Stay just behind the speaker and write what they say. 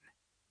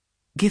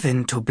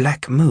given to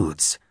black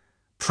moods,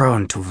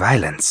 prone to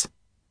violence.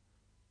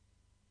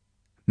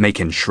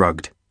 Macon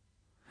shrugged.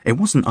 It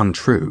wasn't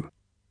untrue.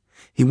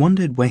 He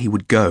wondered where he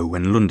would go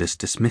when Lundis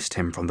dismissed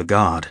him from the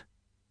guard.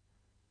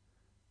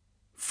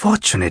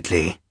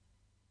 Fortunately,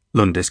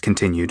 Lundis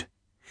continued,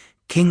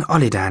 King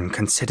Olidan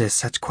considers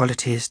such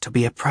qualities to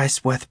be a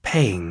price worth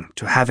paying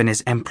to have in his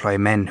employ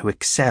men who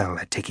excel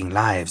at taking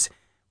lives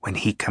when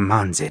he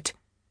commands it,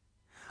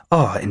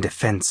 or in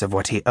defense of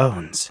what he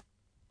owns.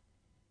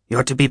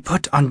 You're to be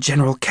put on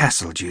general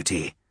castle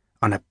duty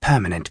on a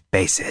permanent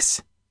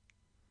basis.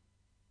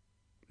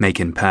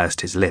 Macon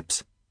pursed his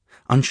lips,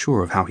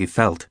 unsure of how he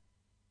felt.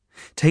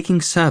 Taking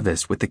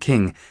service with the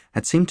king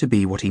had seemed to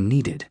be what he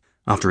needed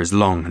after his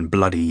long and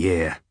bloody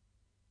year.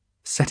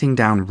 Setting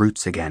down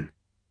roots again.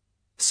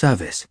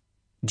 Service,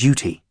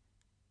 duty,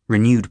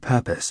 renewed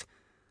purpose,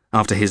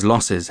 after his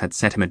losses had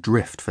set him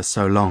adrift for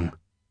so long.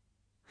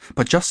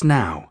 But just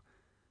now,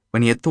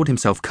 when he had thought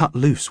himself cut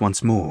loose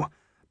once more,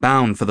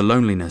 bound for the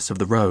loneliness of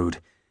the road,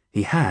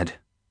 he had,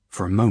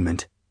 for a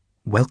moment,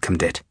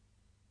 welcomed it.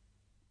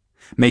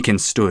 Macon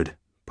stood,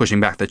 pushing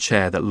back the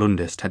chair that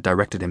Lundist had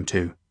directed him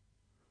to.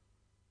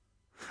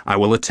 I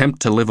will attempt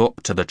to live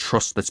up to the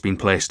trust that's been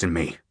placed in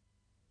me.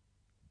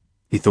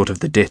 He thought of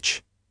the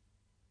ditch.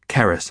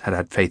 Keris had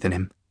had faith in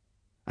him,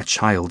 a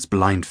child's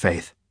blind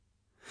faith.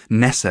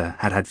 Nessa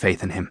had had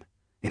faith in him,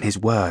 in his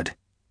word,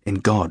 in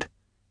God,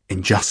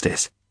 in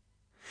justice.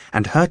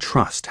 And her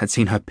trust had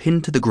seen her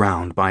pinned to the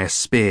ground by a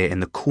spear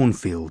in the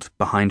cornfield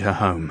behind her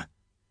home.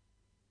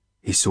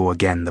 He saw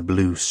again the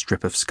blue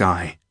strip of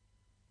sky.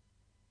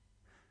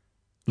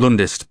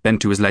 Lundist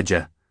bent to his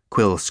ledger,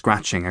 quill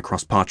scratching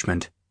across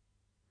parchment.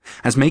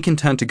 As Macon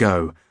turned to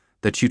go,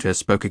 the tutor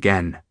spoke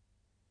again.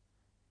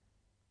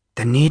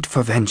 The need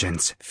for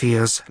vengeance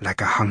feels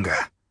like a hunger,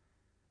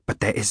 but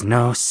there is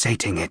no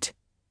sating it.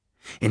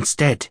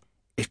 Instead,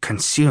 it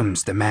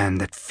consumes the man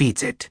that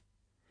feeds it.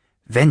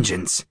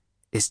 Vengeance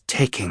is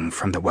taking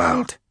from the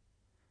world.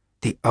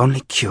 The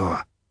only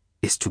cure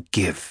is to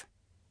give.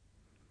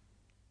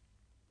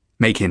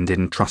 Macon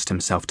didn't trust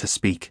himself to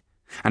speak,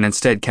 and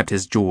instead kept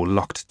his jaw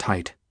locked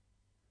tight.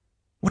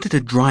 What did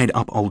a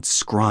dried-up old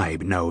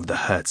scribe know of the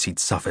hurts he'd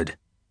suffered?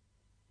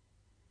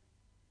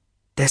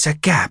 There's a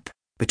gap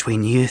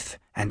between youth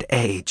and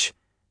age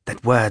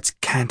that words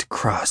can't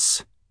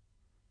cross,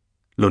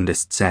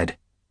 Lundist said.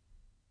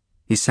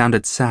 He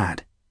sounded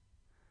sad.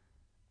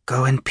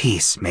 Go in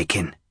peace,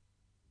 Macon.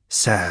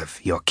 Serve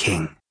your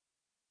king.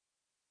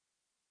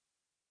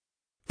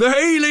 The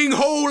healing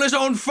hall is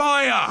on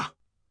fire!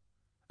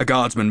 A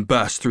guardsman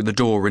burst through the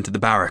door into the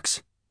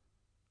barracks.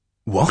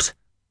 What?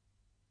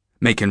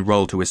 Macon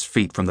rolled to his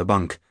feet from the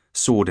bunk,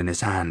 sword in his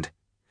hand.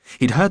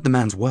 He'd heard the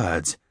man's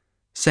words.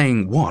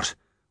 Saying what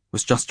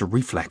was just a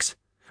reflex,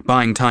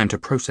 buying time to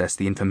process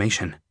the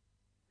information.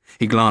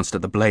 He glanced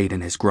at the blade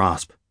in his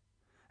grasp.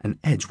 An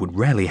edge would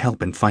rarely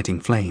help in fighting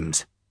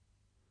flames.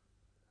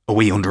 Are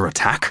we under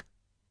attack?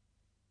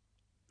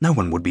 No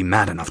one would be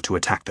mad enough to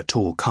attack the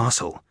tall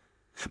castle.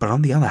 But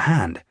on the other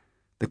hand,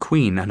 the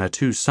Queen and her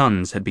 2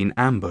 sons had been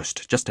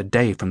ambushed just a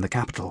day from the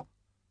capital.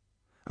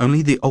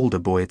 Only the older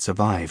boy had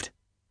survived.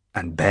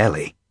 And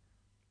barely.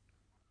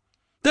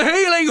 The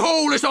healing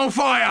hall is on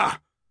fire!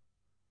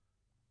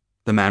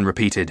 The man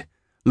repeated,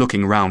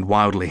 looking round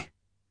wildly.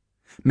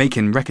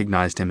 Macon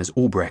recognized him as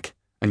Albrecht,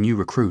 a new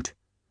recruit.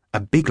 A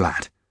big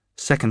lad,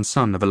 second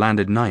son of a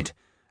landed knight,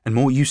 and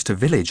more used to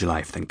village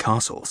life than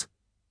castles.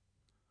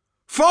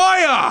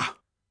 Fire!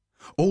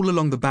 All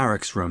along the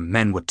barracks room,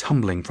 men were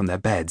tumbling from their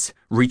beds,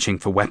 reaching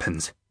for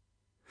weapons.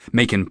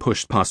 Macon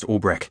pushed past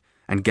Albrecht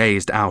and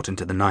gazed out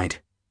into the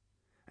night.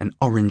 An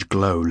orange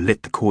glow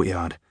lit the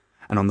courtyard,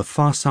 and on the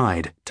far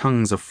side,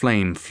 tongues of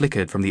flame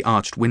flickered from the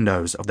arched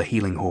windows of the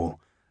healing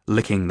hall,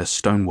 licking the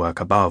stonework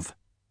above.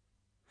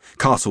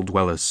 Castle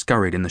dwellers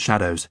scurried in the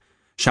shadows.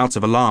 Shouts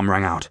of alarm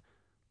rang out,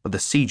 but the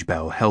siege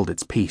bell held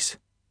its peace.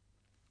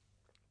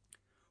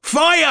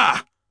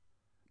 Fire!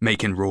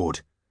 Macon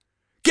roared.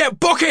 Get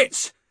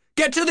buckets!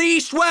 Get to the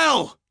east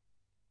well!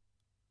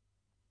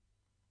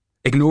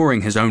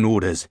 Ignoring his own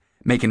orders,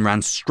 Macon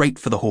ran straight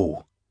for the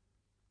hall.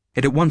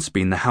 It had once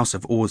been the house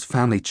of Orr's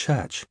family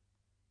church.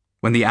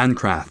 When the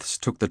Ancraths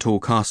took the tall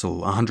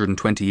castle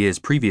 120 years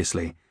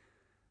previously,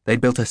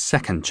 they'd built a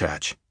second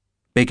church,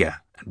 bigger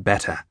and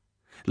better,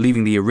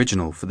 leaving the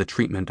original for the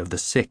treatment of the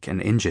sick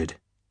and injured.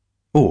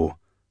 Or,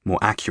 more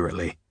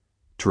accurately,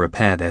 to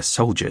repair their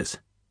soldiers.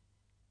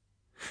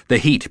 The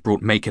heat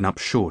brought Macon up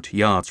short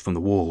yards from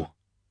the wall.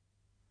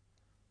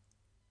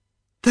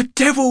 The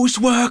devil's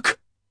work!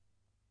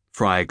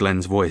 Friar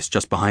Glenn's voice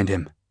just behind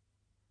him.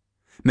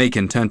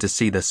 Macon turned to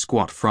see the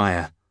squat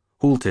friar,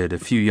 halted a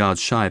few yards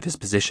shy of his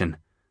position,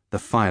 the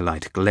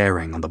firelight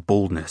glaring on the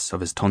baldness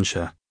of his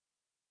tonsure.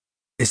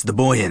 Is the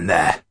boy in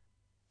there?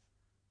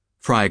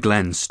 Friar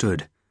Glenn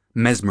stood,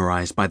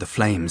 mesmerized by the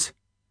flames.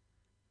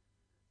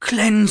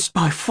 Cleanse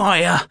by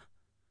fire!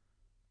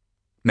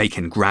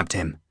 Macon grabbed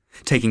him,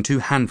 taking 2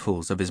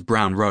 handfuls of his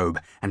brown robe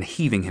and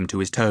heaving him to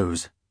his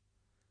toes.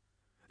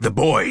 The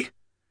boy!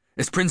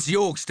 Is Prince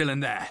York still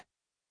in there?